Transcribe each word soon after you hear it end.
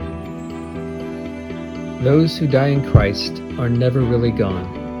Those who die in Christ are never really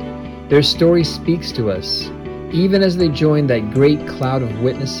gone. Their story speaks to us, even as they join that great cloud of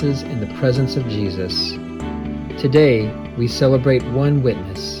witnesses in the presence of Jesus. Today, we celebrate one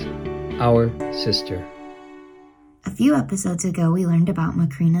witness, our sister. A few episodes ago, we learned about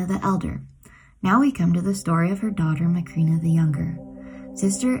Macrina the Elder. Now we come to the story of her daughter, Macrina the Younger,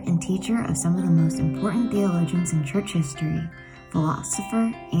 sister and teacher of some of the most important theologians in church history,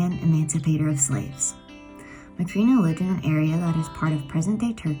 philosopher, and emancipator of slaves. Macrina lived in an area that is part of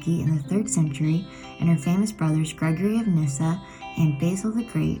present-day Turkey in the 3rd century, and her famous brothers Gregory of Nyssa and Basil the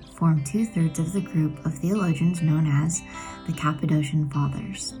Great formed 2/3 of the group of theologians known as the Cappadocian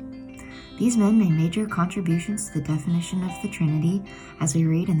Fathers. These men made major contributions to the definition of the Trinity, as we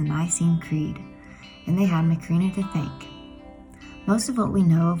read in the Nicene Creed, and they had Macrina to thank. Most of what we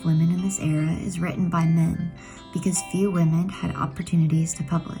know of women in this era is written by men, because few women had opportunities to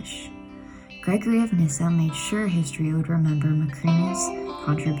publish. Gregory of Nyssa made sure history would remember Macrina's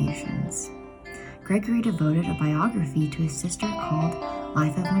contributions. Gregory devoted a biography to his sister called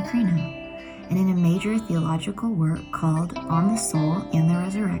Life of Macrina, and in a major theological work called On the Soul and the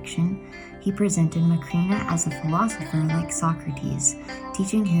Resurrection, he presented Macrina as a philosopher like Socrates,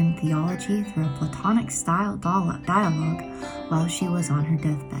 teaching him theology through a Platonic-style dialogue while she was on her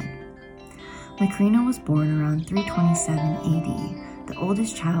deathbed. Macrina was born around 327 AD, the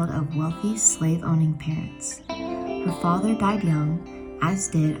oldest child of wealthy slave-owning parents. Her father died young, as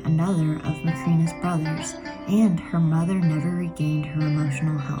did another of Macrina's brothers, and her mother never regained her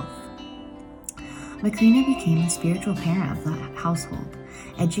emotional health. Macrina became the spiritual parent of the household,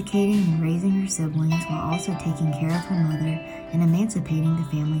 educating and raising her siblings while also taking care of her mother and emancipating the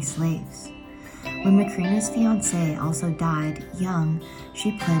family slaves. When Macrina's fiancé also died young,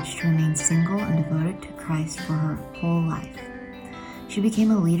 she pledged to remain single and devoted to Christ for her whole life. She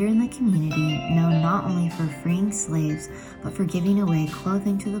became a leader in the community, known not only for freeing slaves, but for giving away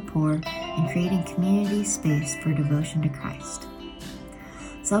clothing to the poor and creating community space for devotion to Christ.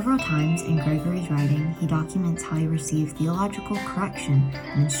 Several times in Gregory's writing, he documents how he received theological correction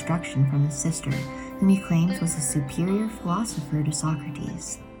and instruction from his sister, whom he claims was a superior philosopher to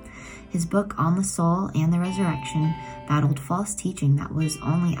Socrates. His book On the Soul and the Resurrection battled false teaching that was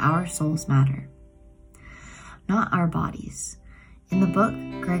only our souls matter, not our bodies. In the book,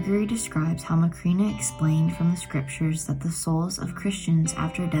 Gregory describes how Macrina explained from the scriptures that the souls of Christians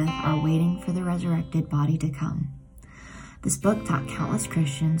after death are waiting for the resurrected body to come. This book taught countless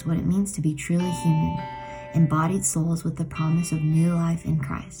Christians what it means to be truly human, embodied souls with the promise of new life in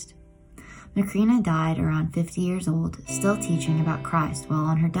Christ. Macrina died around 50 years old, still teaching about Christ while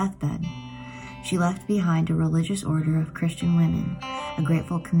on her deathbed. She left behind a religious order of Christian women, a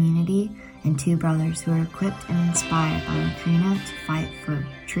grateful community, and 2 brothers who were equipped and inspired by Macrina to fight for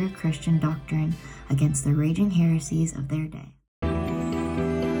true Christian doctrine against the raging heresies of their day.